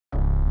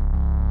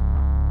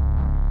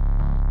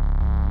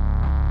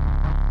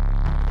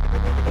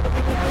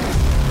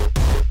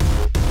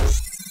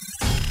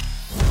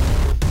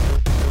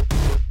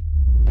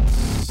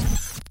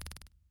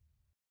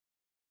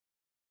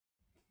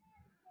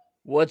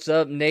What's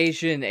up,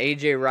 nation?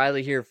 AJ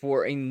Reilly here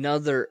for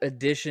another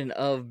edition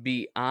of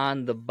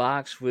Beyond the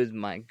Box with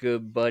my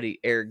good buddy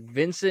Eric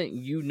Vincent.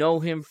 You know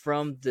him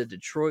from the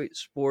Detroit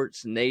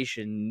Sports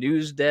Nation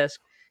news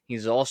desk.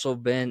 He's also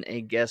been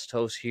a guest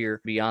host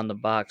here Beyond the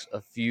Box a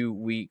few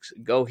weeks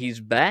ago. He's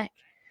back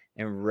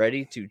and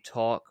ready to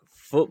talk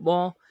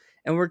football.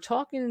 And we're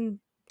talking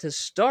to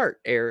start,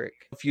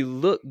 Eric. If you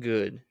look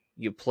good,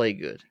 you play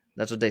good.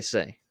 That's what they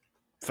say.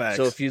 Facts.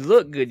 So if you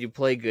look good, you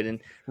play good. And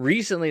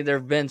recently there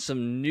have been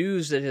some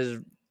news that has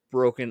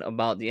broken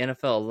about the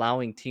NFL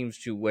allowing teams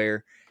to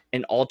wear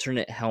an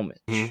alternate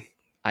helmet, which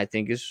I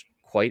think is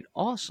quite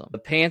awesome. The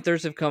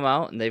Panthers have come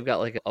out and they've got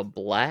like a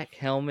black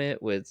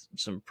helmet with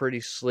some pretty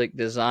slick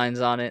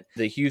designs on it.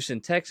 The Houston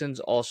Texans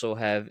also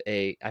have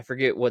I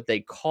forget what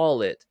they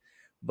call it,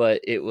 but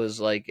it was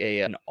like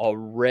a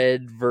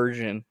red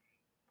version,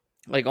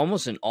 like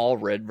almost an all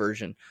red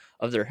version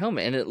of their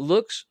helmet. And it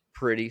looks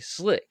pretty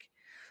slick.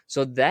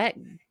 So that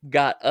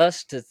got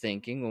us to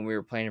thinking when we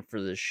were planning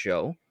for this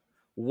show,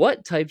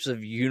 what types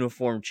of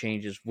uniform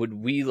changes would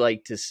we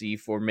like to see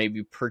for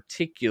maybe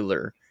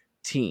particular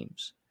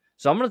teams?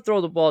 So I'm going to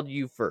throw the ball to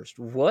you first.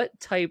 What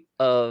type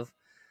of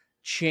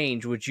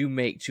change would you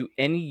make to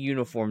any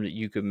uniform that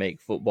you could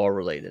make football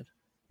related?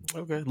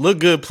 Okay. Look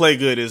good, play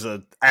good is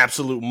an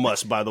absolute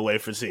must, by the way,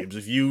 for teams.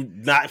 If you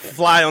not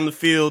fly on the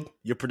field,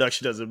 your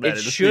production doesn't matter.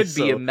 It should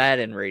be a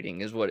Madden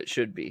rating is what it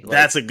should be.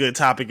 That's a good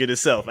topic in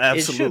itself.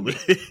 Absolutely.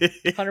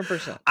 It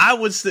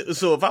 100%.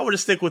 So if I were to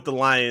stick with the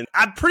Lions,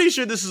 I'm pretty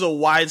sure this is a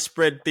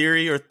widespread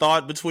theory or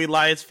thought between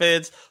Lions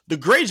fans. The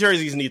gray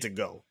jerseys need to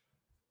go.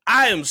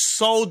 I am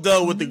so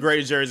done with the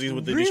gray jerseys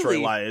with the Detroit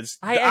Lions.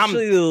 I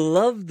actually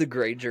love the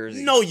gray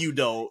jerseys. No, you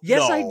don't.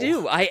 Yes, No. I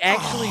do. I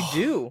actually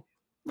do.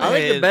 Man. I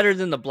like it better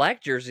than the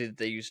black jersey that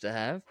they used to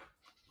have.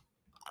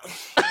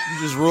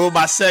 You just ruined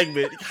my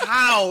segment.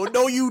 How?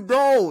 No, you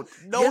don't.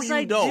 No, yes,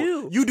 you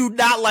don't. You do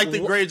not like the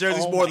gray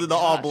jerseys more than the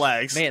all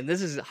blacks. Man,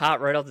 this is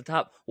hot right off the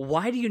top.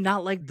 Why do you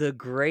not like the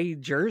gray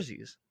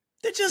jerseys?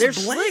 They're bland,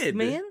 slick,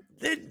 man.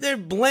 They're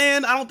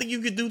bland. I don't think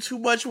you could do too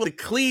much with the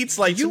cleats.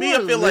 Like you to me,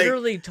 I feel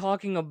literally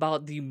talking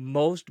about the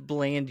most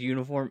bland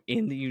uniform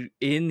in the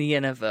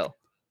NFL.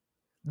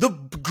 The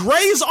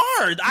Grays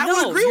are. I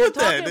would agree with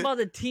that. You're talking about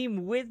the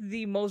team with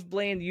the most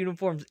bland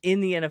uniforms in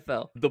the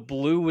NFL. The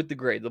blue with the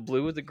gray, the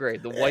blue with the gray,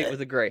 the white with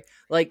the gray.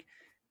 Like,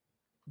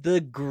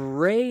 the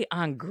gray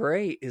on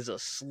gray is a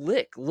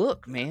slick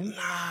look, man.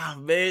 Nah,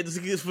 man.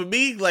 For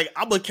me, like,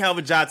 I'm a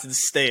Calvin Johnson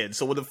stan.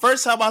 So when the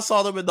first time I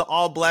saw them in the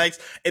All Blacks,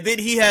 and then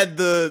he had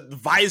the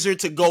visor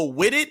to go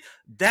with it,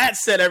 that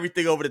set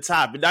everything over the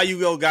top. And now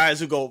you go guys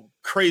who go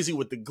crazy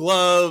with the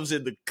gloves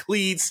and the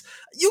cleats.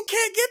 You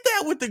can't get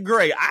that with the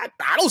gray. I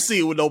don't see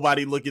it with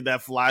nobody looking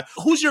that fly.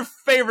 Who's your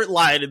favorite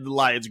Lion in the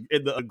Lions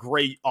in the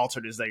gray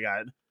alternates they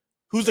got?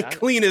 Who's the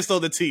cleanest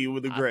on the team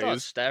with the grays? I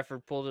thought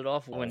Stafford pulled it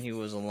off when he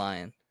was a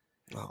Lion.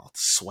 Oh,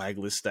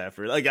 swagless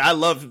Stafford. Like, I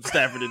love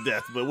Stafford to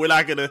death, but we're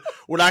not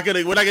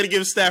gonna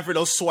give Stafford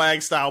those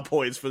swag style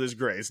points for this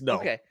grays.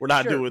 No, we're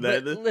not doing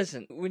that.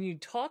 Listen, when you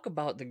talk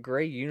about the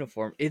gray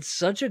uniform, it's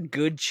such a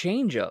good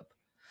change up.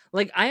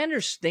 Like, I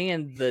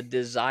understand the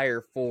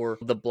desire for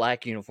the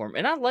black uniform,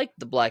 and I liked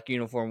the black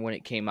uniform when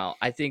it came out.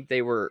 I think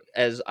they were,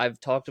 as I've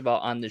talked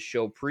about on the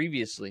show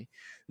previously,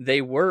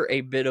 they were a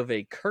bit of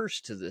a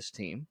curse to this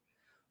team.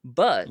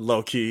 But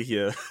low key,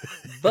 yeah.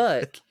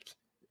 But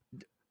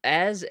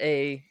as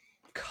a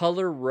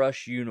color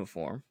rush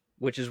uniform,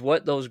 which is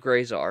what those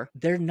grays are,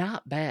 they're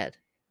not bad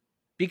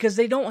because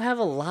they don't have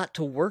a lot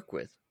to work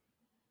with.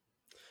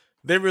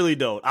 They really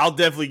don't. I'll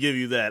definitely give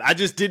you that. I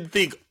just didn't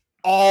think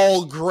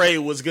all gray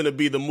was going to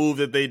be the move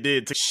that they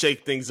did to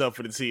shake things up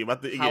for the team.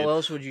 How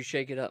else would you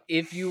shake it up?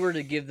 If you were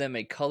to give them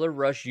a color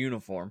rush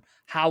uniform,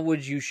 how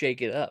would you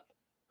shake it up?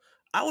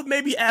 I would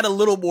maybe add a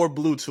little more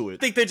blue to it. I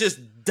think they're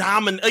just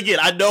dominant. Again,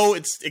 I know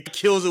it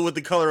kills it with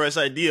the color rush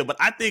idea, but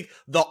I think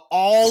the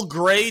all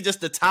gray,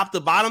 just the top to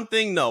bottom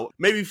thing, no.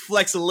 Maybe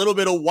flex a little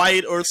bit of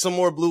white or some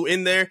more blue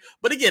in there.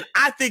 But again,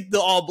 I think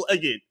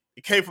it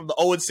came from the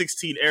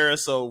 0-16 era,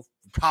 so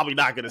probably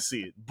not going to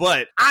see it.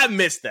 But I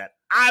missed that.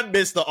 I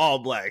missed the all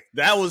black.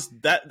 That.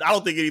 I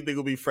don't think anything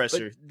will be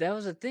fresher. But that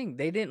was the thing.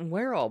 They didn't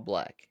wear all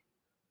black.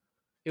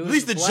 At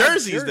least the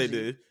jerseys they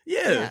did.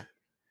 Yeah.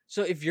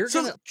 So if you're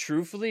going to,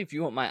 truthfully, if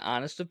you want my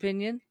honest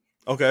opinion,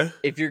 okay,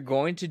 if you're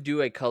going to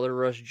do a color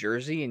rush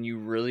jersey and you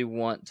really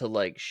want to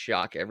like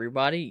shock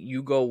everybody,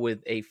 you go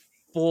with a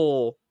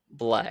full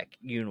black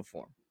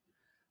uniform.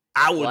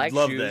 I would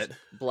love that.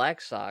 Black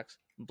socks,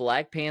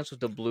 black pants with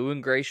the blue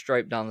and gray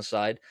stripe down the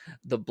side,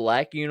 the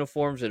black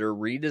uniforms that are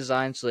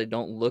redesigned so they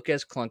don't look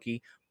as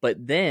clunky,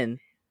 but then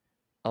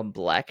a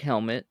black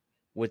helmet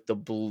with the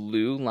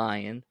blue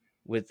lion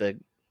with a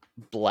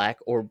black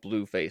or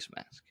blue face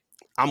mask.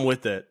 I'm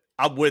with that.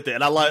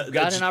 And I like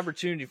got an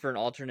opportunity for an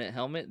alternate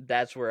helmet.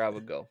 That's where I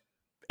would go.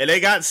 And they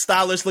got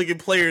stylish looking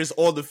players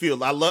on the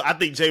field. I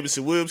think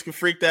Jameson Williams can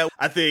freak that.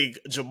 I think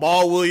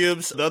Jamal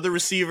Williams, the other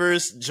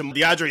receivers,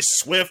 DeAndre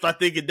Swift, I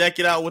think can deck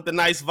it out with a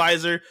nice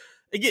visor.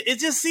 Again, it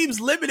just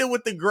seems limited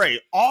with the gray.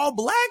 All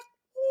black?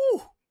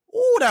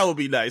 Ooh, that would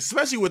be nice,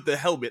 especially with the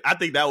helmet. I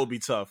think that would be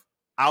tough.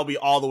 I'll be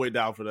all the way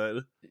down for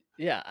that.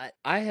 Yeah,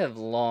 I have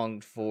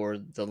longed for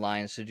the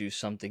Lions to do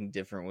something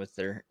different with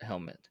their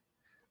helmet.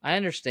 I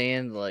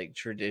understand like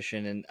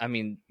tradition and I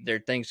mean their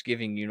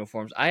Thanksgiving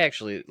uniforms. I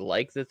actually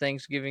like the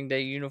Thanksgiving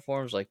Day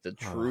uniforms, like the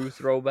Oh, true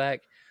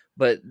throwback,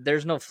 but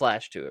there's no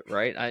flash to it,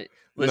 right? I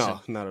listen,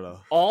 no, not at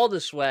all. all the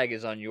swag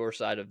is on your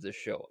side of this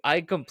show.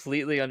 I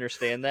completely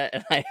understand that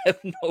and I have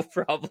no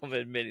problem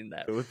admitting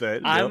that. With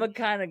that, I'm yep. a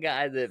kind of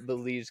guy that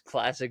believes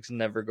classics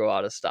never go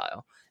out of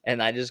style,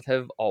 and I just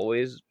have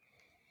always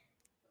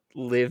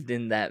lived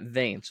in that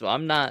vein. So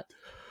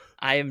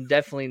I am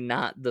definitely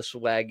not the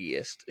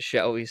swaggiest,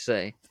 shall we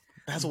say.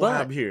 That's why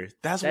I'm But here.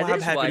 That's that why I'm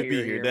is happy why to be you're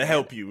here here, to man.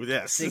 help you.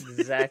 Yes. That's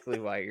exactly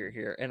why you're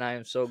here. And I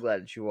am so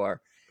glad that you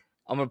are.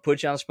 I'm going to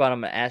put you on the spot.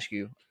 I'm going to ask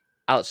you,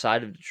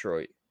 outside of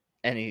Detroit,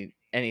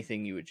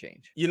 anything you would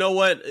change? You know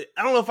what?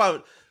 I don't know if I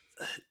would.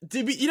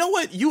 You know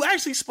what? You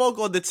actually spoke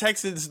on the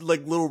Texans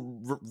like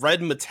little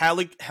red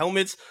metallic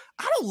helmets.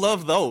 I don't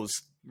love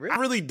those. Really? I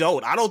really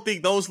don't. I don't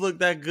think those look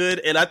that good.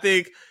 And I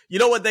think, you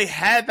know what they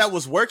had that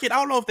was working? I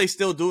don't know if they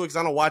still do it because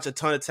I don't watch a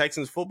ton of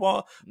Texans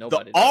football.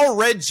 Nobody The does. all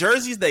red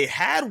jerseys they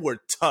had were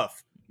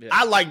tough. Yeah.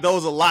 I like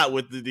those a lot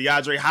with the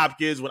DeAndre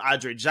Hopkins when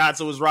Andre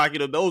Johnson was rocking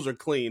them. Those are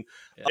clean.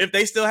 Yeah. If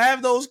they still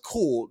have those,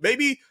 cool.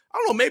 Maybe, I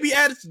don't know, maybe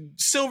add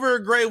silver or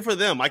gray for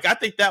them. Like, I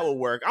think that would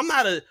work.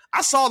 I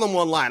saw them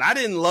online. I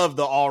didn't love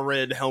the all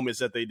red helmets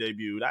that they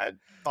debuted. I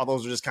thought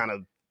those were just kind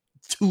of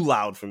too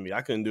loud for me.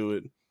 I couldn't do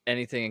it.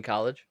 Anything in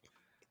college?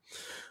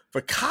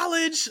 For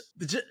college,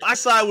 I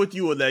side with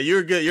you on that.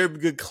 You're a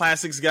good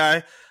classics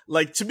guy.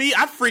 Like, to me,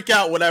 I freak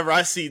out whenever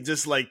I see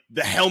just like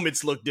the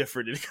helmets look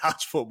different in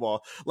college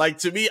football. Like,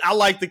 to me, I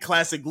like the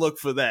classic look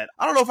for that.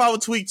 I don't know if I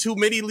would tweak too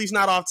many, at least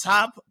not off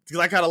top, because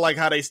I kind of like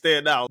how they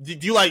stand out. Do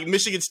you like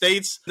Michigan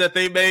State's that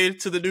they made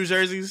to the New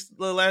Jerseys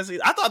last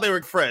season? I thought they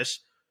were fresh.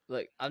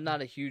 Like, I'm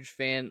not a huge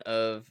fan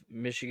of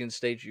Michigan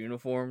State's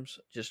uniforms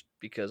just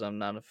because I'm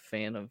not a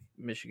fan of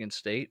Michigan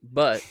State,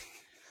 but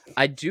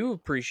I do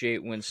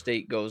appreciate when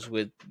State goes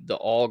with the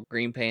all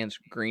green pants,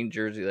 green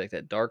jersey, like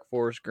that dark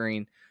forest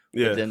green,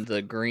 Yeah, but then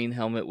the green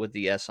helmet with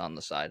the S on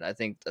the side. I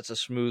think that's a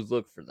smooth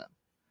look for them.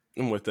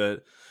 I'm with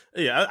that.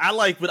 Yeah,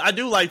 but I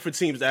do like for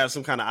teams to have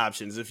some kind of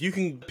options. If you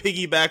can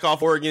piggyback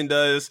off Oregon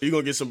does, you're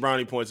gonna get some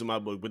brownie points in my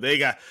book. But they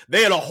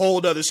had a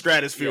whole other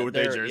stratosphere with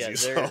their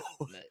jerseys. Yeah, they're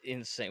so.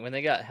 insane. When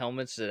they got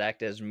helmets that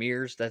act as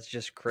mirrors, that's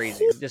just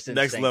crazy. Just insane.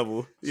 Next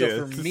level. So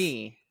yeah. for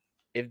me,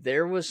 if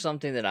there was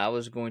something that I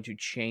was going to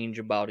change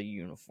about a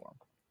uniform,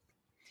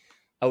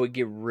 I would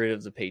get rid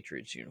of the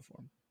Patriots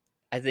uniform.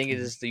 I think it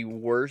is the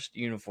worst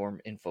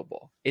uniform in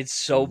football. It's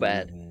so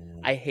bad.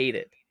 I hate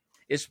it.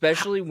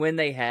 Especially when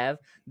they have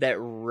that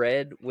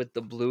red with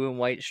the blue and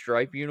white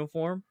stripe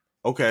uniform.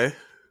 Okay.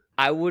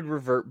 I would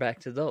revert back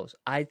to those.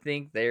 I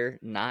think they're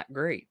not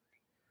great.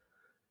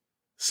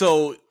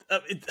 So,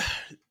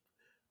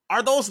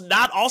 are those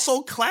not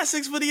also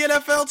classics for the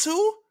NFL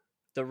too?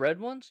 The red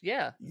ones?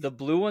 Yeah. The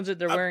blue ones that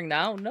they're wearing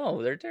now?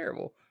 No, they're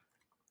terrible.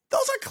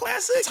 Those are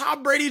classics.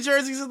 Tom Brady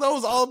jerseys and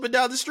those all up and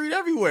down the street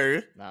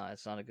everywhere. No,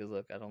 it's not a good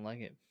look. I don't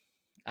like it.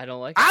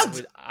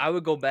 I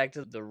would go back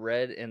to the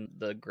red and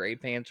the gray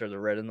pants or the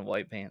red and the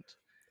white pants.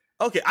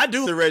 Okay, I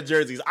do the red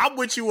jerseys. I'm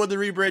with you on the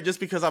rebrand just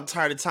because I'm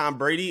tired of Tom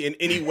Brady, and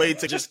any way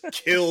to just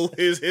kill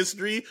his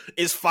history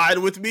is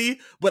fine with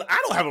me. But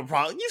I don't have a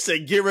problem. You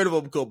said get rid of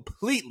them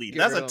completely.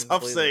 That's a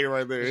tough saying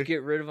right there. Just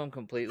get rid of them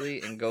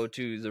completely and go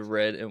to the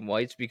red and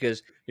whites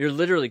because you're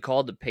literally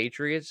called the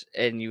Patriots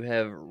and you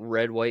have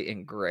red, white,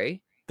 and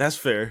gray. That's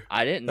fair.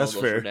 I didn't know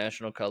those were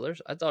national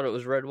colors. I thought it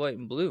was red, white,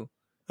 and blue.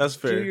 That's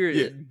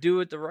fair. Do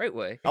it the right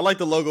way. I like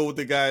the logo with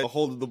the guy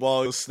holding the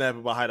ball and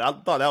snapping behind it. I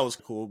thought that was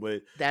cool,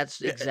 but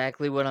that's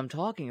exactly what I'm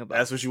talking about.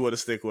 That's what you want to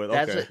stick with.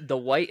 That's the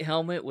white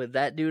helmet with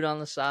that dude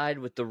on the side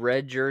with the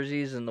red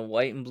jerseys and the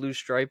white and blue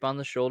stripe on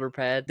the shoulder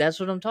pad.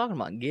 That's what I'm talking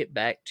about. Get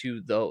back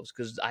to those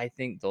because I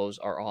think those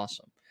are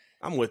awesome.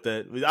 I'm with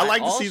that. I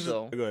like to see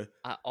Go ahead.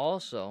 I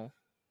also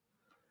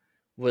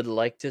would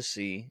like to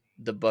see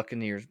the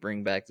Buccaneers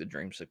bring back the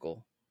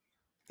dreamsicle.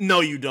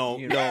 No, you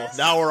don't. No,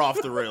 now we're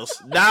off the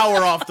rails.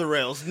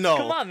 No.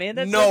 Come on, man.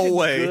 That's no such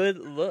way. a good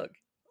look.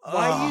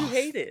 Why do you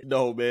hate it?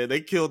 No, man. They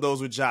killed those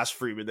with Josh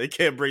Freeman. They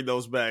can't bring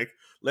those back.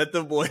 Let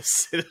the boys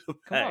sit in the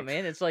back. Come on,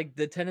 man. It's like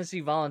the Tennessee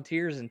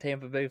Volunteers in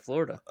Tampa Bay,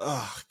 Florida.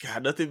 Oh,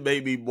 God. Nothing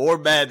made me more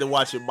mad than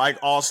watching Mike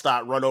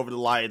Allstott run over the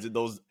Lions in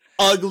those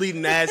ugly,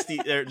 nasty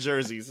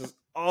jerseys.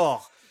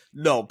 Oh,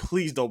 no.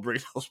 Please don't bring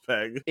those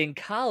back. In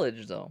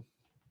college, though,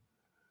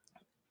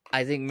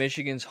 I think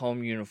Michigan's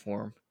home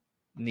uniform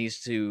needs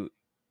to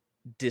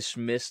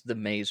dismiss the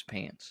maize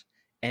pants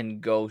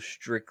and go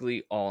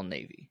strictly all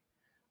navy.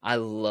 I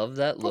love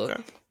that look.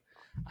 Okay.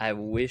 I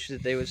wish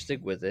that they would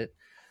stick with it.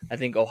 I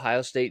think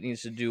Ohio State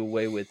needs to do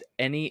away with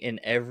any and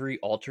every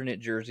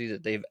alternate jersey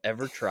that they've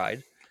ever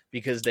tried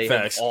because they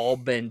have all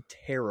been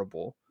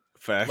terrible.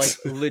 Facts.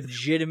 Like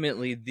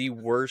legitimately the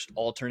worst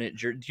alternate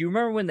jersey. Do you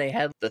remember when they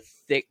had the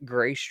thick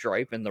gray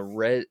stripe and the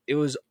red? It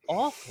was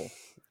awful.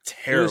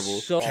 Terrible.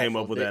 Came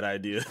up with that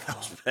idea. That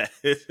was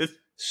bad.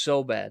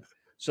 so bad.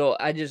 So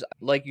I just,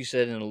 like you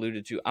said and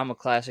alluded to, I'm a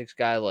classics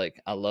guy.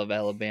 Like, I love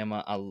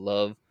Alabama. I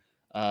love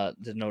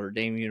the Notre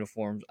Dame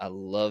uniforms. I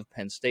love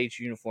Penn State's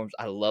uniforms.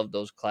 I love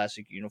those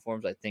classic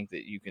uniforms. I think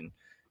that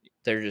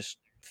they're just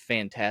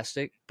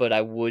fantastic. But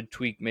I would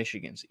tweak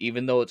Michigan's.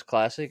 Even though it's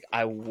classic,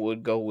 I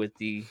would go with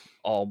the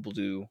all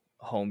blue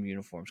home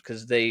uniforms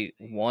because they,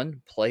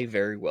 one, play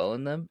very well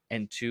in them,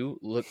 and two,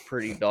 look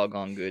pretty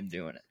doggone good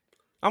doing it.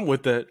 I'm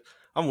with that.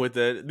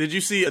 Did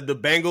you see the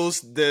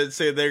Bengals that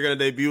say they're going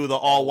to debut the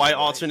all white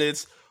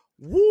alternates?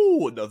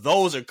 Woo,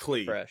 those are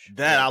clean. Fresh.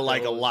 That I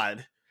like a lot.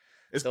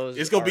 It's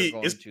gonna be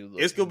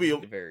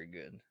very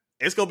good.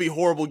 It's gonna be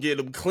horrible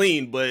getting them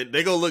clean, but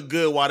they're gonna look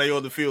good while they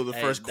on the field the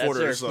first quarter or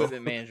so. That's their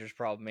equipment manager's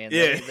problem, man.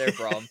 Yeah. That ain't their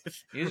problem.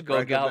 You just go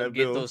out and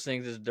get those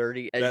things as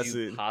dirty as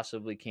you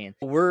possibly can.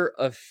 We're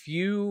a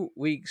few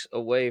weeks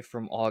away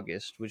from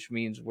August, which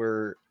means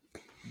we're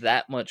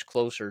that much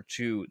closer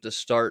to the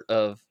start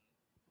of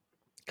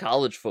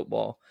college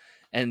football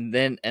and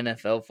then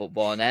NFL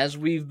football. And as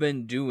we've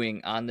been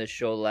doing on this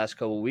show the last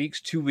couple of weeks,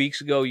 2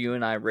 weeks ago, you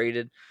and I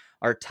rated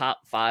our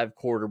top 5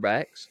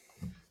 quarterbacks.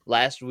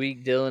 Last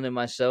week, Dylan and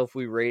myself,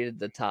 we rated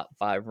the top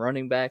 5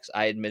 running backs.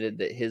 I admitted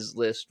that his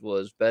list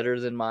was better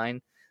than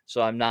mine,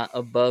 so I'm not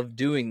above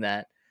doing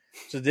that.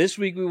 So this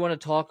week, we want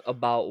to talk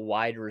about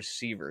wide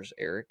receivers,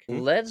 Eric.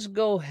 Mm-hmm. Let's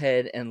go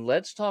ahead and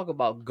let's talk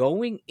about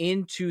going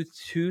into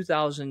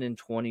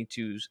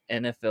 2022's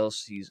NFL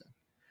season.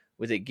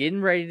 With it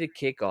getting ready to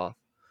kick off,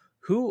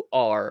 who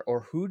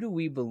do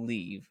we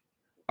believe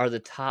are the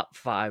top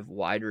 5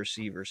 wide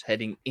receivers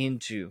heading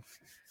into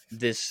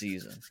this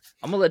season?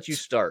 I'm going to let you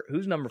start.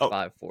 Who's number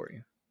 5 for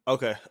you?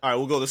 Okay. All right.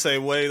 We'll go the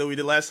same way that we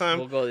did last time.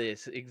 We'll go the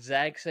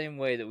exact same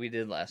way that we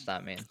did last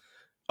time, man.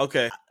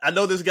 Okay. I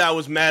know this guy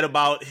was mad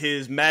about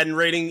his Madden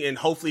rating, and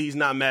hopefully he's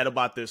not mad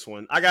about this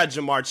one. I got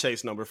Jamar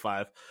Chase, number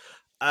 5.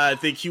 I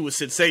think he was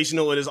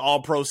sensational in his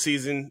all-pro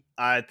season.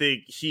 I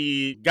think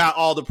he got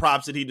all the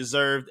props that he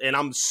deserved, and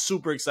I'm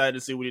super excited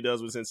to see what he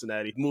does with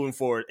Cincinnati moving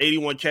forward.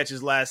 81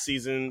 catches last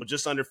season,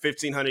 just under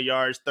 1,500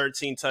 yards,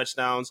 13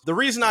 touchdowns. The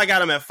reason I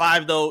got him at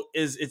 5, though,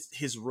 is it's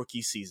his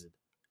rookie season.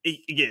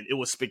 It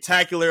was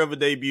spectacular of a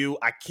debut.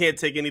 I can't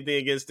take anything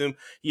against him.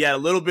 He had a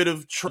little bit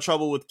of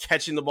trouble with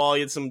catching the ball.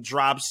 He had some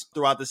drops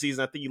throughout the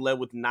season. I think he led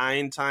with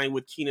 9 tying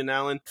with Keenan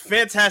Allen.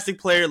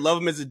 Fantastic player. Love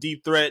him as a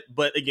deep threat.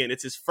 But again,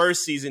 it's his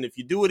first season. If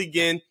you do it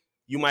again,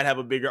 you might have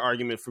a bigger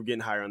argument for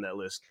getting higher on that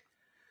list.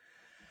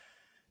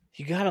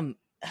 You got him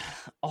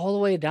all the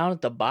way down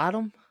at the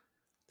bottom?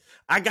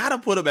 I got to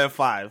put him at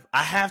 5.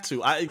 I have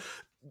to.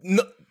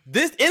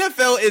 This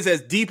NFL is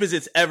as deep as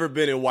it's ever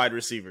been in wide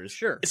receivers.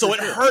 Sure. So it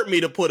hurt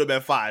me to put him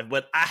at 5,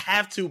 but I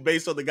have to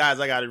based on the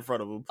guys I got in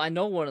front of him. I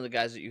know one of the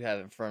guys that you have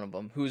in front of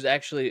him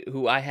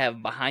who I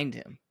have behind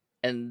him,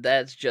 and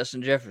that's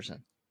Justin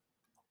Jefferson.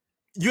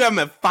 You have him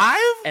at 5?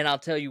 And I'll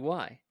tell you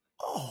why.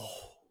 Oh.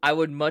 I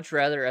would much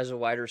rather, as a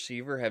wide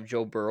receiver, have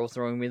Joe Burrow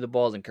throwing me the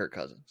ball than Kirk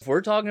Cousins. If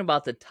we're talking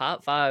about the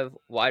top 5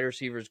 wide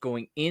receivers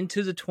going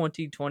into the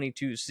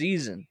 2022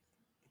 season,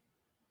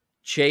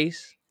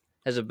 Chase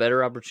has a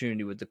better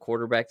opportunity with the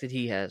quarterback that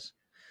he has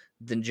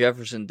than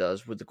Jefferson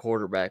does with the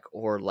quarterback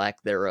or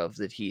lack thereof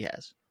that he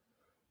has.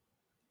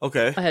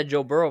 Okay. I had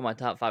Joe Burrow in my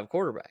top 5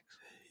 quarterbacks.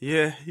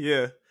 Yeah.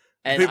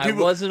 And I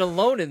wasn't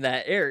alone in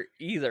that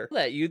either.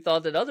 That you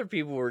thought that other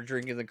people were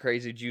drinking the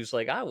crazy juice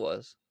like I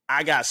was.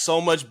 I got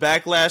so much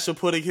backlash for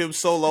putting him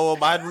so low on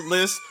my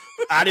list.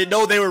 I didn't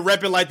know they were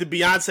repping like the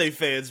Beyonce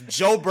fans.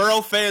 Joe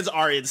Burrow fans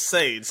are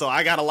insane. So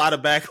I got a lot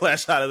of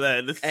backlash out of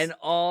that. And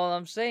all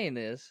I'm saying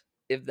is,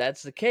 if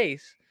that's the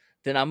case,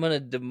 then I'm going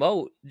to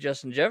demote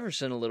Justin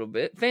Jefferson a little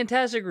bit.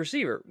 Fantastic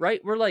receiver,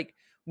 right? We're like,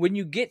 when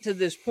you get to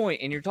this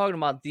point and you're talking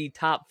about the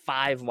top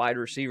 5 wide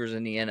receivers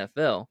in the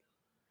NFL,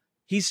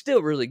 he's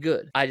still really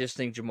good. I just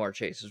think Jamar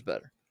Chase is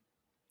better.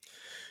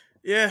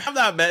 Yeah, I'm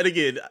not mad.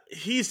 Again,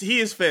 he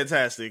is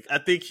fantastic. I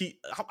think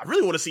I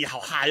really want to see how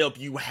high up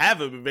you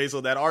have him based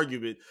on that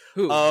argument.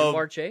 Who,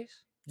 Jamar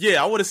Chase?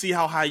 Yeah, I want to see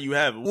how high you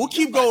have him. We'll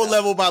keep going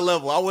level by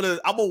level. I'm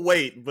gonna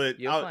wait, but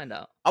you'll find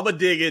out. I'm gonna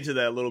dig into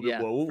that a little bit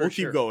more. We'll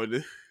keep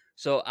going.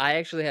 So I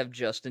actually have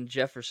Justin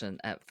Jefferson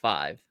at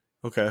 5.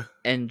 Okay.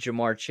 And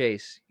Jamar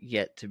Chase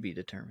yet to be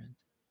determined.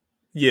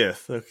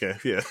 Yes. Okay.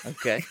 Yeah.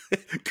 Okay.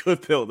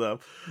 Good build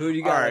up. Who do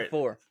you got at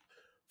 4?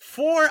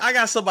 4, I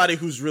got somebody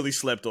who's really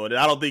slept on it.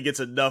 I don't think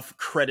gets enough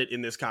credit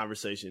in this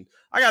conversation.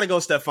 I got to go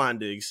Stephon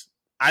Diggs.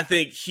 I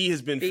think he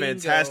has been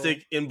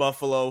fantastic in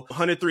Buffalo.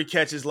 103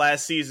 catches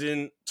last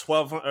season,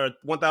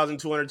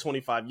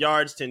 1,225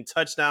 yards, 10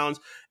 touchdowns.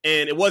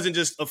 And it wasn't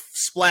just a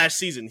splash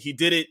season. He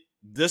did it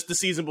just the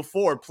season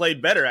before,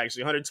 played better,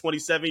 actually.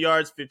 127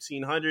 yards,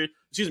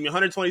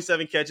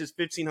 127 catches,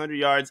 1,500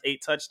 yards,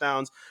 8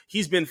 touchdowns.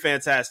 He's been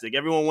fantastic.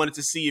 Everyone wanted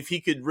to see if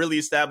he could really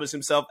establish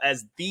himself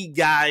as the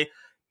guy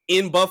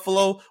in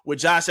Buffalo with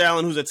Josh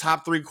Allen, who's a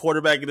top 3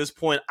 quarterback at this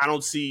point. I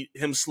don't see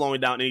him slowing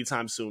down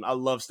anytime soon. I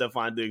love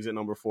Stephon Diggs at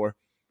number 4.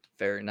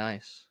 Very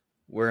nice.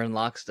 We're in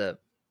lockstep.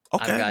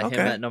 Okay, I got him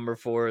at number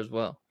 4 as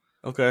well.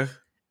 Okay.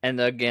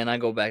 And again, I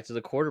go back to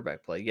the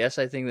quarterback play. Yes,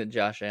 I think that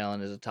Josh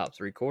Allen is a top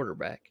 3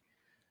 quarterback.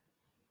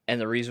 And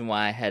the reason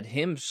why I had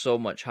him so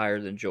much higher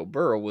than Joe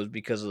Burrow was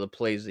because of the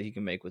plays that he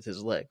can make with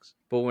his legs.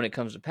 But when it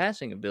comes to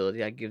passing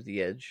ability, I give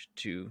the edge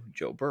to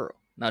Joe Burrow.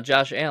 Now,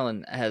 Josh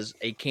Allen has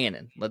a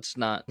cannon. Let's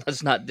not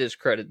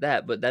discredit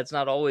that, but that's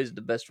not always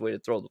the best way to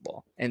throw the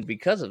ball. And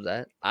because of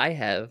that, I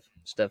have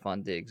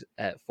Stephon Diggs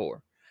at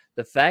 4.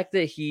 The fact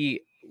that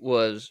he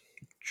was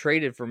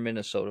traded from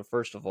Minnesota,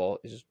 first of all,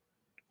 is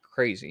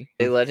crazy.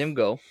 They let him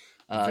go.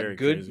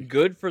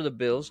 Good for the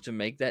Bills to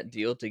make that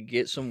deal to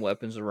get some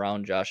weapons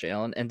around Josh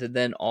Allen and to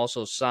then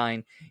also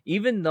sign,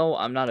 even though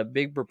I'm not a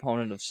big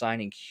proponent of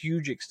signing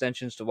huge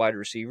extensions to wide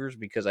receivers,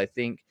 because I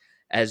think,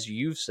 as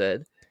you've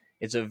said,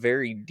 it's a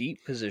very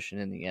deep position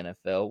in the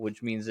NFL,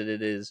 which means that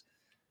it is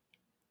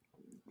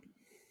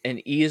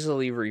an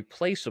easily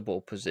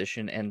replaceable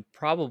position and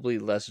probably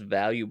less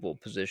valuable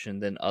position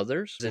than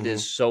others. It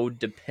is so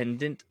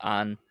dependent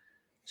on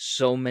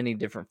so many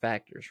different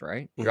factors,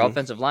 right? Your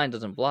offensive line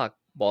doesn't block,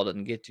 ball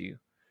doesn't get to you.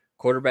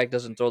 Quarterback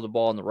doesn't throw the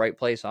ball in the right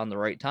place on the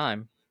right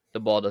time, the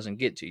ball doesn't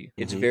get to you.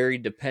 It's very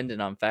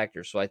dependent on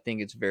factors, so I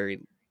think it's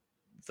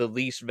the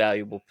least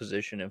valuable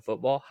position in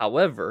football.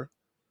 However,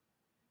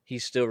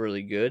 he's still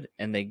really good,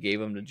 and they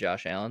gave him to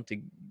Josh Allen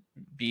to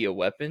be a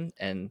weapon,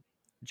 and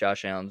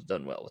Josh Allen's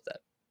done well with that.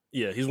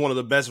 Yeah, he's one of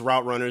the best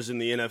route runners in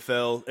the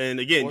NFL. And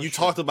again, you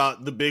talked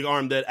about the big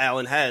arm that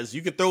Allen has.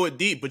 You can throw it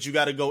deep, but you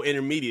got to go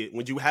intermediate.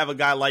 When you have a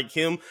guy like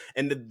him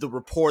and the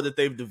rapport that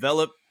they've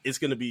developed, it's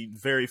going to be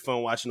very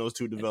fun watching those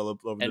two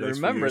develop over the next few years.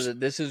 And remember that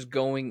this is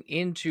going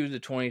into the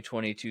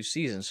 2022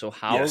 season. So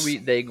how are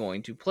they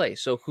going to play?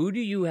 So who do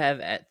you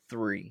have at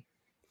 3?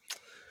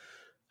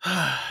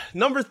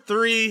 Number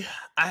 3,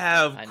 I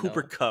have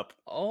Cooper Kupp.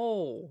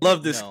 Oh,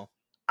 love this. No.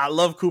 I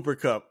love Cooper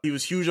Kupp. He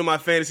was huge on my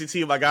fantasy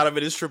team. I got him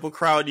in his triple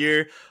crown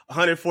year.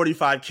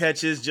 145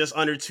 catches, just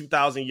under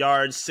 2,000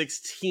 yards,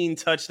 16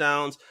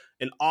 touchdowns,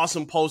 an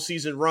awesome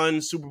postseason run,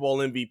 Super Bowl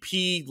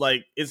MVP.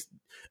 Like, it's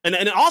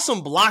an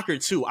awesome blocker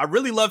too. I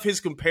really love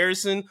his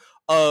comparison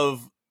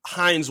of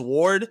Hines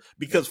Ward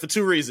because for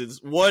 2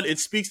 reasons. 1, it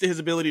speaks to his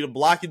ability to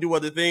block and do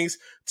other things.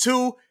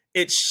 2,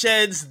 it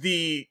sheds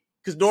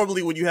because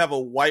normally when you have a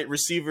white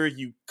receiver,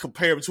 you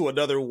compare him to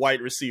another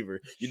white receiver.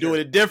 You're doing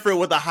it different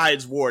with a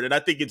Hines Ward. And I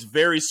think it's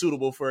very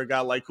suitable for a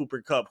guy like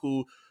Cooper Kupp,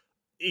 who,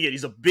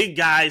 he's a big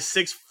guy,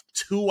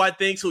 6'2", I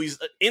think. So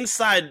he's an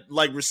inside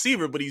like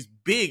receiver, but he's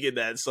big in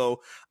that.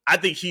 So I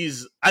think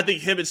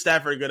him and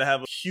Stafford are going to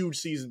have a huge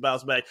season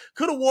bounce back.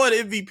 Could have won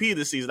MVP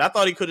this season. I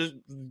thought he could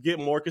get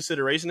more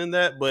consideration in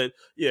that. But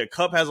yeah,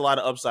 Kupp has a lot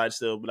of upside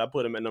still, but I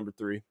put him at number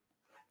 3.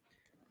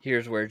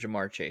 Here's where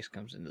Jamar Chase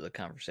comes into the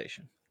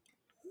conversation.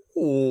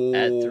 Oh,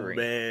 at 3.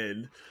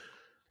 Man.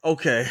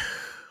 Okay.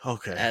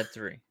 At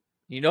 3.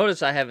 You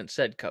notice I haven't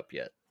said Kupp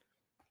yet.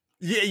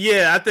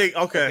 Yeah, I think,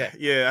 okay.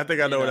 Yeah, I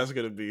think I know what that's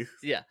going to be.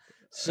 Yeah.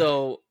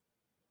 So,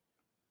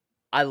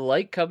 I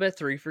like Kupp at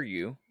 3 for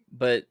you,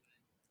 but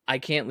I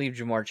can't leave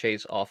Jamar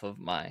Chase off of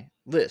my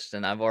list,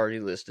 and I've already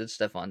listed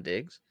Stephon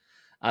Diggs.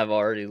 I've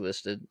already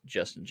listed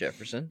Justin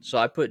Jefferson. So,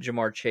 I put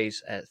Jamar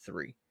Chase at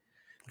 3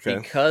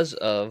 because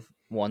of,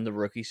 1, the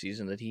rookie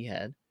season that he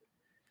had.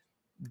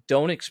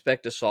 Don't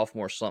expect a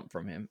sophomore slump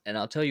from him. And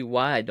I'll tell you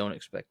why I don't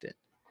expect it.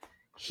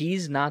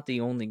 He's not the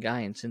only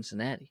guy in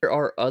Cincinnati. There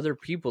are other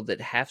people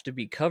that have to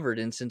be covered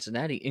in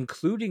Cincinnati,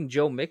 including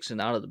Joe Mixon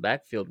out of the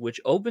backfield, which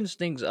opens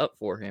things up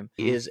for him.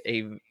 He is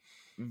a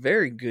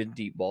very good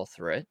deep ball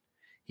threat.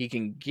 He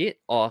can get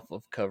off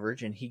of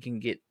coverage and he can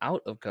get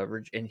out of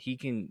coverage, and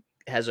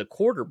has a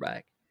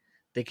quarterback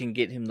that can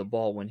get him the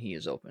ball when he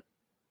is open.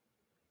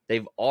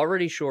 They've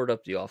already shored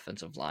up the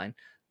offensive line.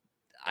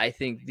 I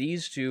think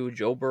these two,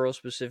 Joe Burrow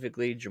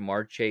specifically,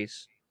 Jamar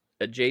Chase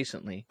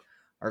adjacently,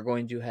 are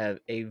going to have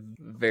a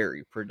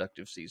very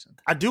productive season.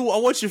 I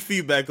want your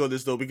feedback on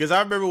this, though, because I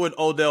remember when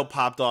Odell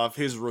popped off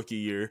his rookie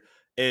year,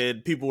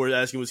 and people were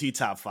asking, was he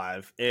top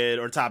 5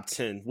 or top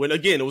 10? When,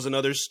 again, it was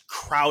another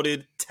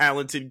crowded,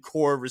 talented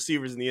core of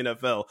receivers in the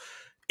NFL.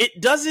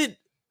 It doesn't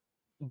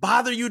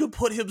bother you to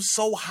put him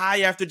so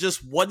high after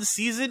just one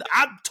season?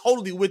 I'm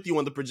totally with you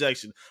on the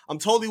projection. I'm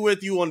totally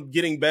with you on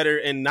getting better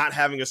and not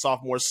having a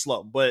sophomore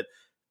slump. But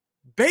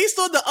based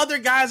on the other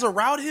guys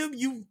around him,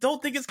 you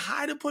don't think it's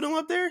high to put him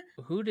up there?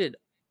 Who did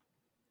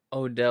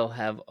Odell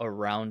have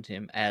around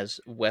him as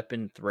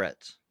weapon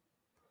threats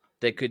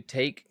that could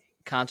take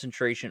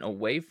concentration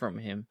away from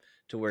him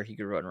to where he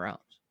could run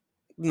routes?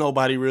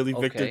 Nobody really.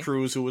 Okay. Victor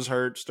Cruz, who was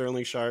hurt.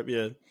 Sterling Sharp,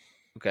 yeah.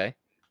 Okay.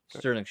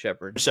 Sterling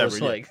Shepard.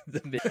 Like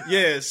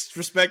yes,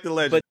 respect the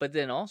legend. But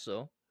then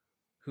also,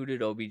 who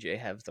did OBJ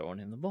have throwing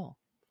him the ball?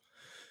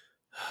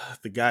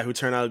 The guy who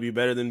turned out to be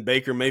better than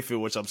Baker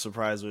Mayfield, which I'm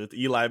surprised with,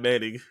 Eli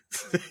Manning.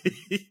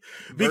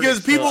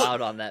 Because people out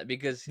on that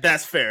because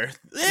that's fair.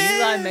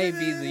 Eli may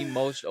be the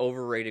most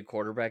overrated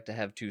quarterback to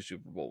have 2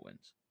 Super Bowl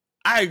wins.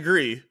 I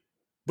agree.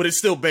 But it's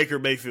still Baker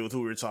Mayfield who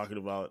we were talking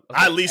about.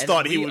 Okay. I at least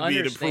thought he would be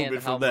an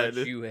improvement from that.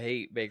 Much you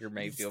hate Baker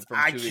Mayfield from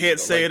I 2 can't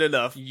say it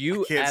enough.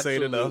 You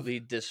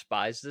absolutely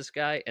despise this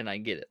guy, and I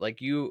get it. Like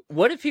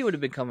what if he would have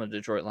become a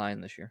Detroit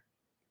Lion this year?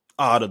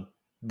 The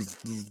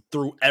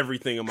threw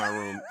everything in my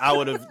room. I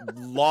would have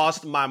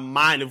lost my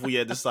mind if we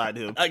had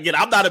decided him. Again,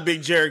 I'm not a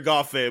big Jared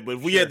Goff fan, but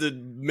if we had to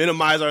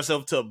minimize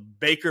ourselves to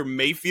Baker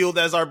Mayfield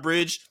as our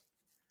bridge,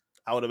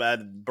 I would have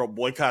had to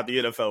boycott the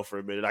NFL for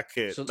a minute. I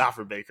can't. Not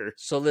for Baker.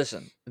 So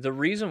listen, the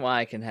reason why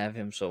I can have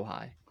him so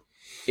high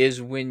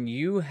is when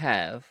you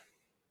have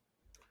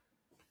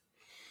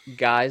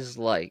guys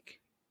like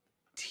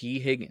T.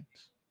 Higgins,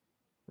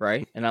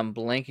 right? And I'm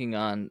blanking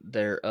on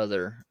their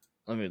other.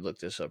 Let me look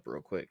this up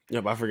real quick.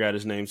 Yep, I forgot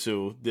his name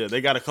too. Yeah,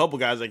 they got a couple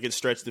guys that can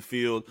stretch the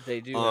field. They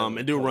do,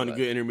 and do run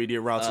good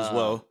intermediate routes as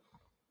well.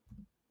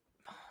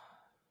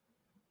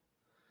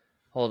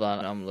 Hold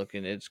on, I'm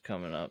looking. It's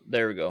coming up.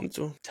 There we go.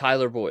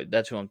 Tyler Boyd.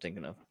 That's who I'm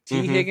thinking of.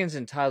 T. Higgins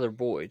and Tyler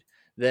Boyd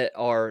that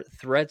are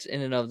threats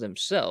in and of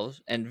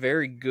themselves and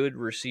very good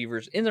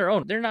receivers in their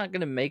own. They're not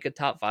going to make a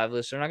top 5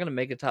 list. They're not going to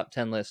make a top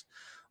 10 list,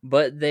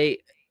 but they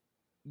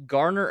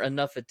garner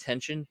enough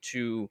attention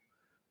to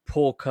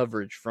pull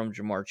coverage from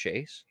Jamar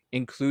Chase,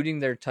 including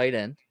their tight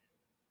end.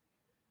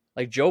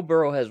 Like Joe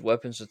Burrow has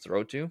weapons to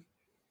throw to,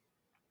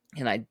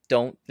 and I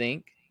don't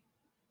think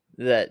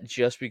that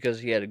just because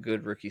he had a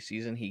good rookie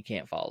season, he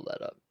can't follow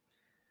that up.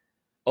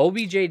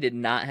 OBJ did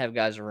not have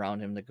guys around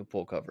him that could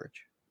pull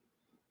coverage.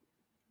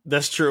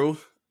 That's true.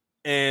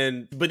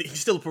 But he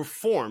still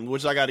performed,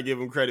 which I got to give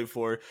him credit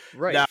for.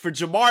 Right. Now, for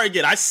Jamar,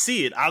 again, I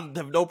see it. I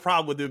have no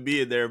problem with him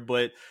being there,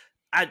 but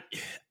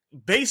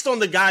based on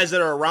the guys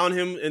that are around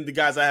him and the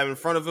guys I have in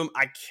front of him,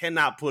 I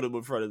cannot put him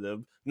in front of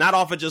them. Not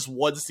off of just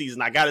one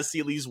season. I got to see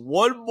at least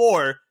one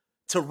more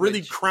to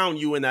really crown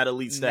you in that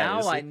elite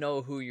status. Now I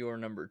know who your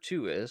number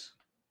 2 is.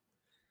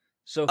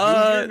 So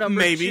who's your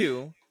number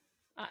 2?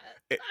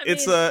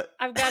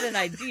 I've got an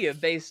idea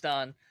based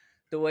on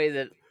the way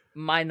that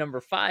my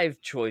number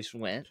 5 choice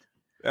went.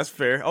 That's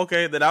fair.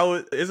 Okay, then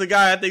it's a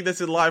guy I think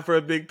that's in line for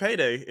a big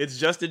payday. It's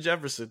Justin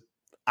Jefferson.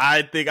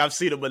 I think I've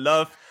seen him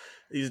enough.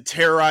 He's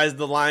terrorized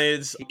the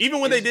Lions,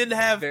 even when they didn't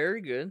have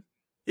very good.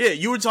 Yeah,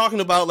 you were talking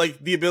about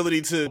like the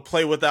ability to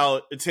play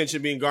without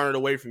attention being garnered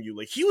away from you.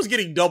 Like he was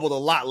getting doubled a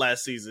lot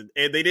last season,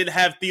 and they didn't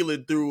have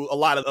Thielen through a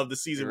lot of the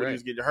season when he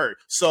was getting hurt.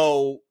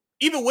 So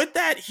even with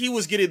that, he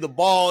was getting the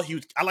ball.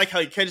 I like how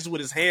he catches with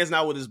his hands,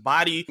 not with his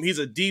body. He's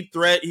a deep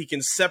threat. He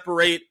can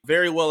separate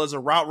very well as a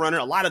route runner.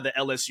 A lot of the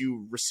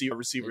LSU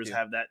receivers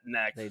have that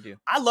knack. They do.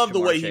 I love the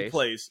way he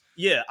plays.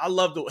 Yeah, I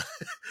love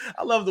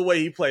the way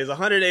he plays.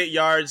 108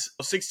 yards,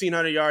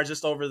 1,600 yards,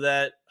 just over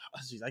that. Oh,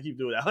 geez, I keep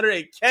doing that.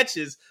 108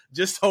 catches,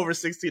 just over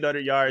 1,600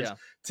 yards,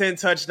 10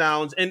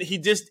 touchdowns, and he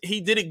did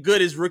it good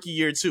his rookie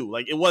year too.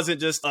 Like it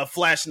wasn't just a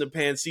flash in the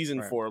pan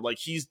season for him. Like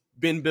he's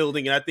been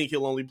building, and I think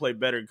he'll only play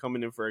better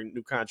coming in for a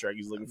new contract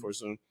he's looking for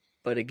soon.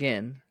 But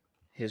again,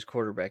 his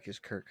quarterback is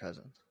Kirk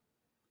Cousins.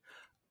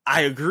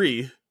 I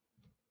agree.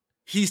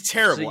 He's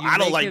terrible. I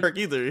don't like Kirk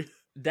either.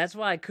 That's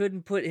why I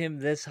couldn't put him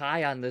this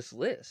high on this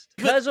list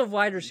because of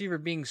wide receiver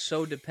being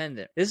so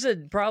dependent. This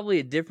is probably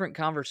a different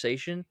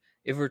conversation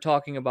if we're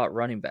talking about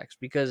running backs,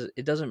 because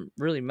it doesn't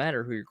really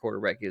matter who your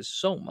quarterback is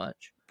so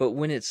much. But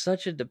when it's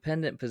such a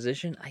dependent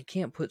position, I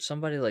can't put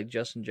somebody like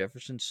Justin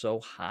Jefferson so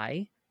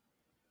high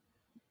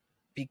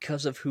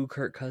because of who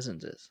Kirk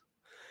Cousins is.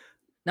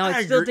 Now,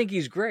 I still think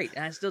he's great,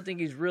 and I still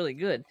think he's really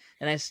good,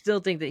 and I still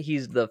think that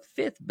he's the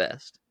 5th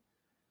best.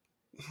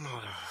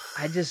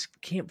 I just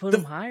can't put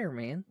him higher,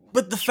 man.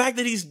 But the fact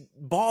that he's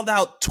balled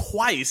out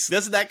twice,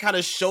 doesn't that kind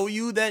of show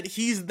you that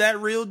he's that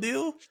real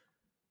deal?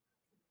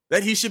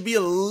 That he should be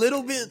a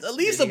little bit, at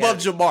least above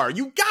Jamar.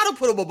 You got to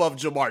put him above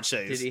Jamar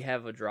Chase. Did he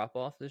have a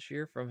drop-off this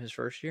year from his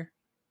first year?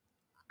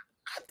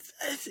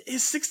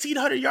 Is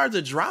 1,600 yards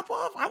a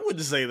drop-off? I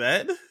wouldn't say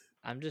that.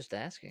 I'm just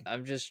asking.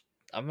 I'm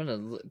going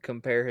to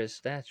compare his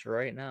stats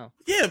right now.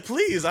 Yeah,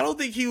 please. I don't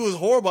think he was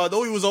horrible. I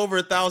know he was over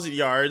 1,000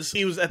 yards.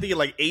 He was, I think, at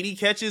like 80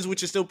 catches,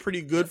 which is still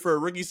pretty good for a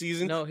rookie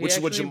season. No, he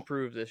actually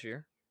improved this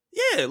year.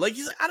 Yeah, like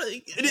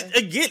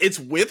again, it's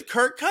with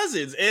Kirk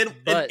Cousins and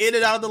in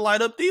and out of the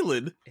lineup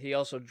Thielen. He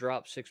also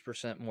dropped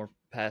 6% more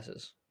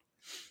passes.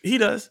 He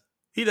does.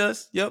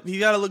 Yep, he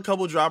got a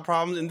couple drop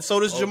problems, and so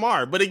does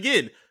Jamar. But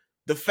again,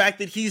 the fact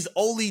that he's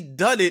only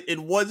done it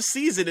in one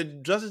season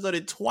and Justin's done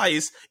it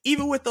twice,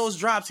 even with those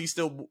drops, he's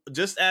still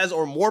just as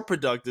or more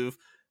productive.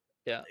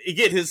 Yeah.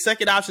 Again, his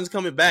second option's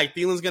coming back.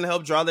 Thielen's going to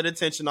help draw that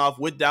attention off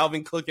with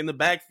Dalvin Cook in the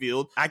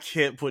backfield. I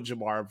can't put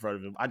Jamar in front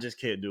of him. I just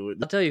can't do it.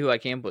 I'll tell you who I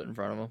can put in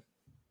front of him.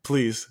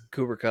 Please.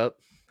 Cooper Kupp,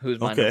 who's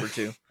my number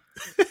 2.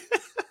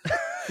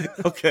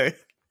 Okay.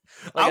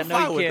 I'm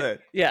fine with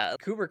that. Yeah,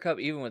 Cooper Kupp,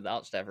 even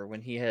without Stafford,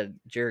 when he had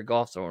Jared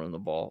Goff throwing him the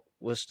ball,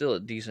 was still a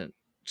decent,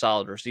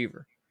 solid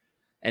receiver.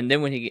 And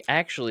then when he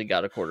actually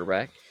got a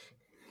quarterback,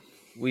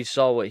 we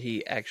saw what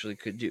he actually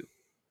could do.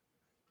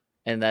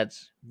 And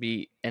that's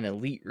be an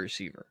elite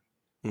receiver.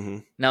 Mm-hmm.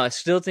 Now, I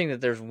still think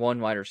that there's one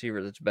wide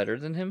receiver that's better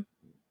than him.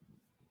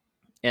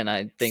 And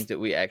I think that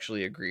we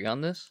actually agree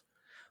on this.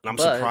 I'm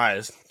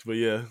surprised, but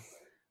yeah.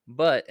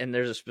 And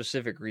there's a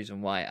specific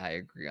reason why I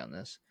agree on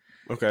this.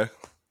 Okay.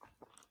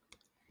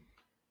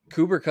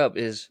 Cooper Kupp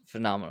is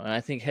phenomenal. And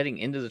I think heading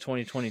into the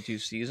 2022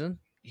 season,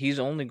 he's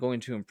only going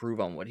to improve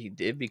on what he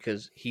did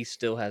because he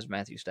still has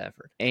Matthew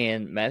Stafford.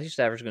 And Matthew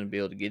Stafford's going to be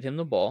able to get him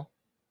the ball.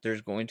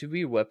 There's going to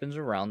be weapons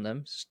around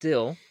them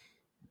still.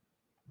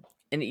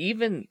 And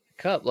even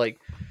Kupp,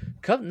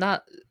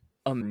 not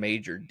a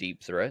major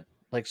deep threat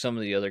like some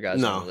of the other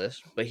guys on the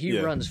list, but he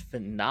runs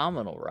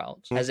phenomenal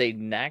routes, has a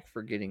knack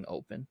for getting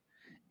open,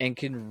 and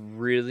can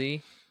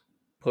really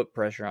put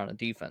pressure on a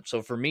defense.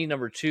 So for me,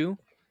 number 2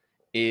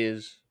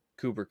 is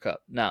Cooper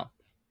Kupp. Now,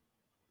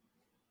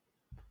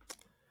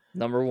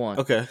 number 1.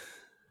 Okay.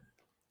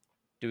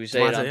 Do we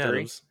say Devontae it on 3?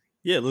 Adams.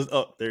 Yeah.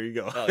 There you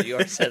go. Oh, you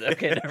already said that.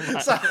 Okay, never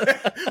mind. Sorry.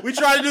 We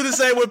tried to do the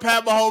same with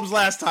Pat Mahomes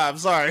last time.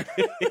 Sorry.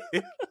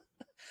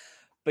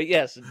 But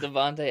yes,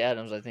 Davante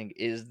Adams, I think,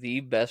 is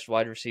the best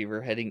wide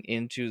receiver heading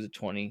into the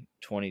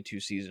 2022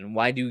 season.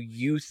 Why do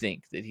you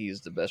think that he is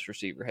the best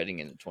receiver heading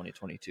into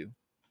 2022?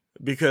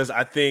 Because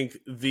I think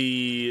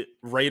the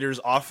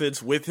Raiders'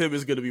 offense with him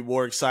is going to be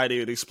more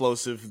exciting and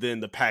explosive than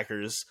the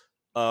Packers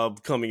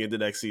coming into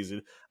next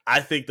season.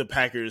 I think the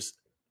Packers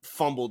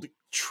fumbled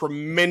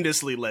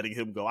tremendously letting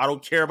him go. I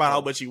don't care about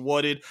how much he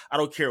wanted. I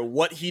don't care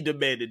what he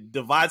demanded.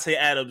 Davante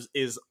Adams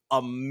is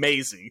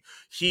amazing.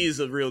 He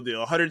is a real deal.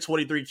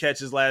 123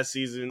 catches last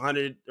season,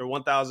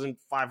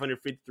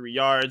 1,553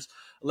 yards,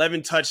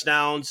 11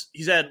 touchdowns.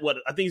 He's had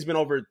I think he's been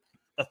over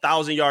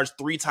 1,000 yards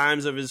 3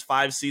 times of his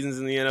 5 seasons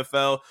in the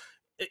NFL.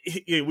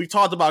 We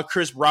talked about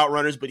crisp route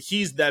runners, but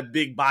he's that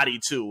big body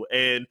too.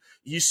 And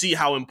you see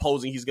how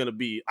imposing he's going to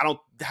be. I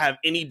don't have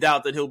any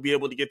doubt that he'll be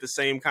able to get the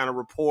same kind of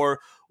rapport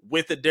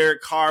with the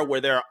Derek Carr,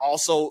 where there are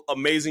also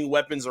amazing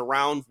weapons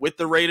around with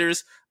the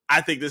Raiders.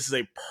 I think this is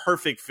a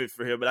perfect fit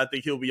for him, but I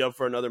think he'll be up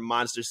for another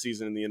monster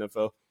season in the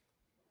NFL.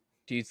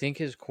 Do you think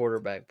his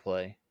quarterback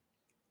play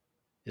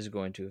is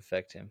going to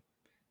affect him?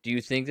 Do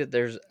you think that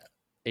there's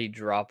a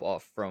drop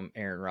off from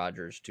Aaron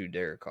Rodgers to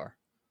Derek Carr?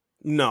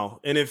 No,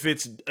 and if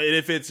it's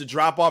a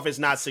drop off, it's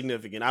not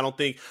significant. I don't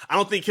think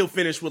he'll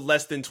finish with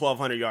less than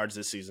 1,200 yards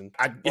this season.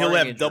 He'll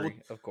have injury, double,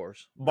 of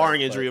course, barring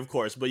injury, of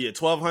course. But yeah,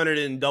 1,200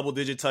 and double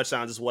digit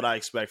touchdowns is what I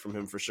expect from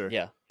him for sure.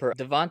 Yeah,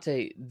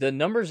 Davante, the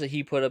numbers that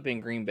he put up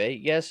in Green Bay.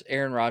 Yes,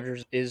 Aaron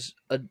Rodgers is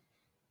a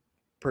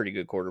pretty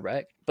good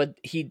quarterback, but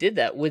he did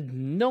that with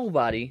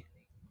nobody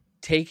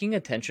taking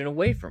attention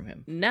away from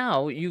him.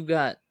 Now you've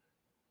got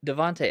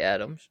Davante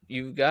Adams,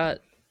 you've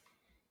got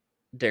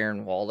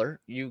Darren Waller,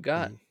 you've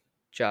got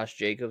Josh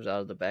Jacobs out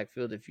of the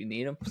backfield if you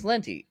need him.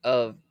 Plenty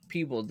of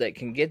people that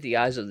can get the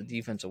eyes of the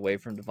defense away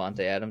from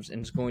Davante Adams,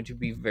 and it's going to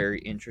be very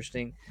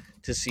interesting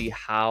to see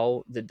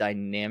how the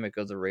dynamic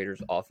of the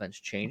Raiders' offense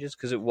changes,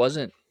 because it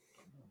wasn't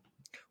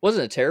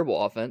a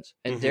terrible offense,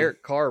 and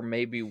Derek Carr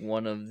may be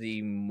one of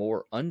the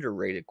more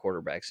underrated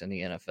quarterbacks in the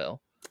NFL.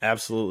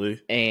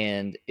 Absolutely.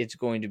 And it's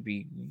going to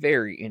be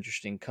very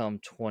interesting come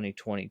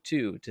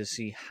 2022 to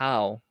see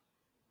how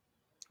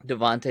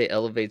Davante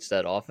elevates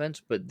that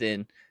offense, but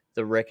then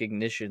the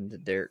recognition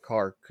that Derek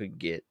Carr could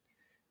get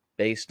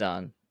based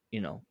on,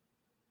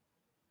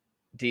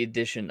 the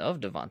addition of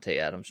Davante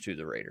Adams to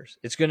the Raiders.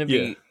 It's going to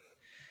be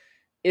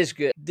it's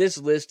good. This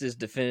list is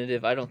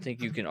definitive. I don't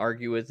think you can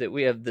argue with it.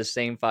 We have the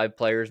same 5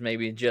 players,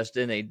 maybe just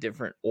in a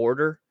different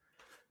order,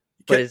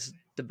 but it's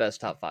the best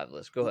top 5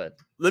 list. Go ahead.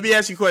 Let me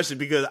ask you a question,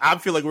 because I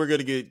feel like we're going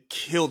to get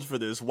killed for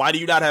this. Why do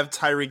you not have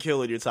Tyreek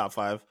Hill in your top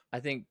 5? I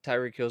think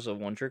Tyreek Hill's a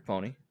one-trick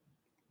pony.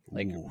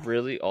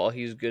 Really, all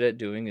he's good at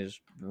doing is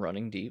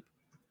running deep.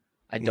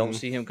 I don't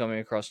see him coming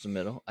across the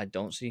middle. I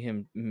don't see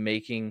him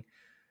making...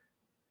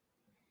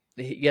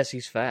 Yes,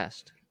 he's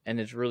fast, and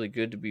it's really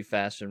good to be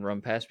fast and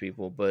run past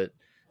people, but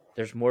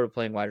there's more to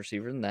playing wide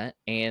receiver than that.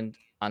 And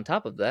on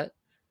top of that,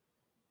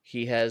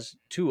 he has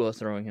Tua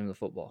throwing him the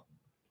football.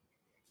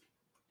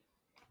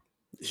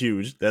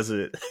 Huge. That's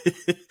it.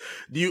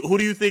 Who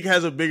do you think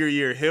has a bigger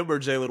year, him or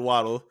Jalen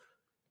Waddle?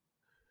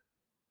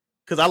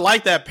 Because I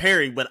like that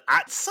pairing, but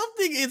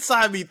something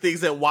inside me thinks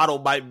that Waddle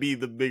might be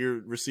the bigger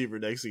receiver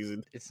next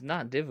season. It's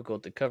not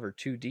difficult to cover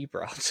 2 deep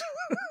routes.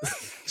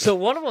 So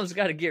one of them's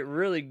got to get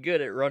really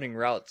good at running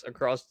routes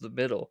across the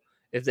middle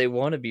if they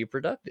want to be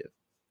productive.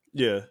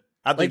 Yeah,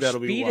 I think that'll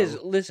be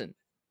Waddle. Listen,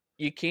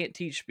 you can't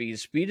teach speed.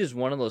 Speed is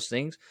one of those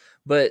things,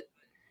 but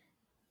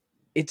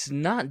it's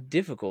not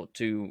difficult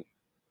to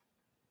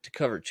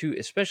cover 2,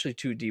 especially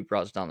 2 deep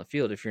routes down the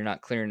field if you're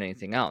not clearing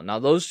anything out. Now,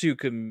 those 2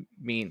 could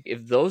mean,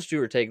 if those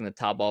 2 are taking the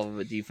top off of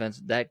a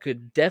defense, that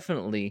could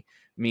definitely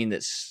mean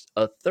that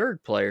a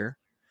third player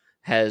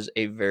has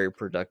a very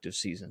productive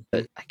season.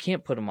 But I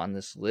can't put him on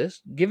this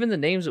list. Given the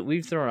names that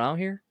we've thrown out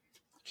here,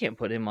 you can't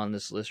put him on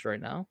this list right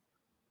now.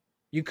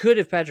 You could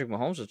if Patrick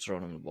Mahomes had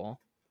thrown him the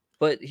ball,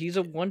 but he's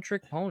a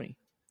one-trick pony.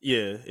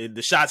 Yeah, and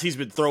the shots he's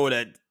been throwing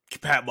at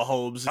Pat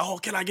Mahomes. Oh,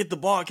 can I get the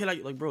ball?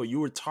 Bro, you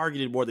were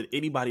targeted more than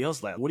anybody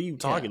else last. What are you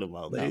talking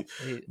about?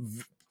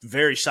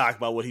 Very shocked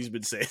by what he's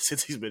been saying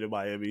since he's been in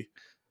Miami.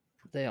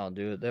 They all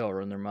do it. They all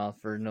run their mouth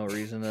for no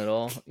reason at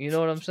all. You know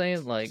what I'm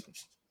saying?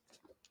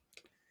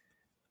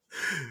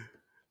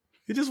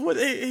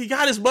 He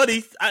got his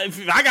money.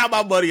 If I got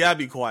my money, I'd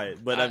be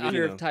quiet. But I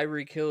wonder if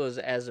Tyreek Hill is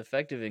as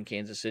effective in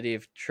Kansas City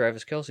if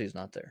Travis Kelce's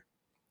not there.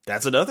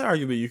 That's another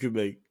argument you could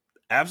make.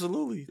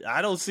 Absolutely.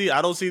 I don't see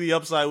the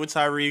upside with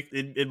Tyreek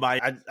in my.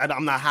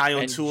 I'm not high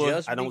on Tua.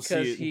 Just I don't see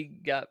because it. he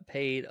got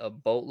paid a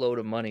boatload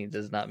of money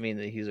does not mean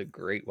that he's a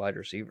great wide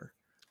receiver.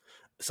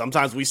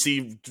 Sometimes we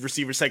see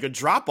receivers take a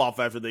drop off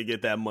after they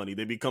get that money.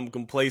 They become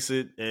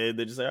complacent and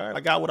they just say, "All right,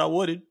 I got what I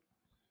wanted."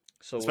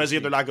 So especially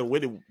if they're not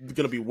going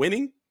to be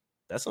winning,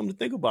 that's something to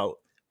think about.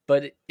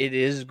 But it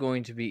is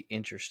going to be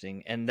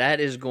interesting, and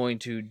that is going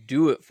to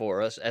do it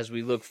for us as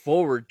we look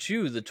forward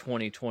to the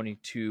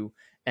 2022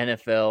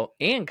 NFL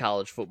and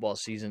college football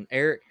season.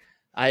 Eric,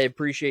 I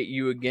appreciate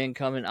you again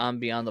coming on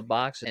Beyond the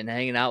Box and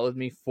hanging out with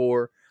me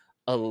for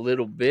a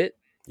little bit.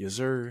 Yes,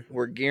 sir.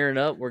 We're gearing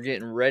up. We're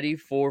getting ready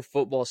for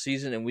football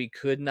season, and we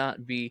could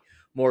not be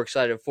more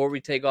excited. Before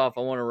we take off,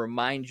 I want to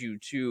remind you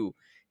to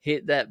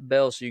hit that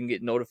bell so you can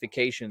get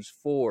notifications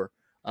for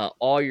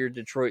all your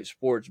Detroit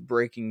sports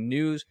breaking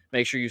news.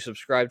 Make sure you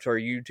subscribe to our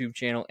YouTube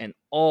channel and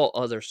all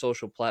other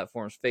social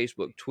platforms,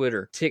 Facebook,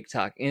 Twitter,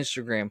 TikTok,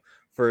 Instagram,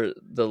 for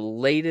the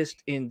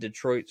latest in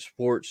Detroit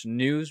sports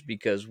news,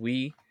 because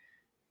we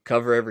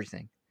cover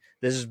everything.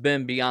 This has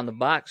been Beyond the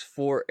Box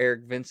for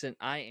Eric Vincent.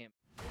 I am...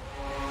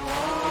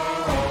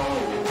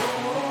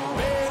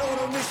 Man on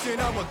a mission,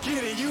 I'ma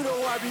get it. You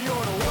know I be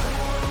on a what?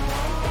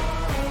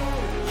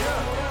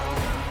 Yeah.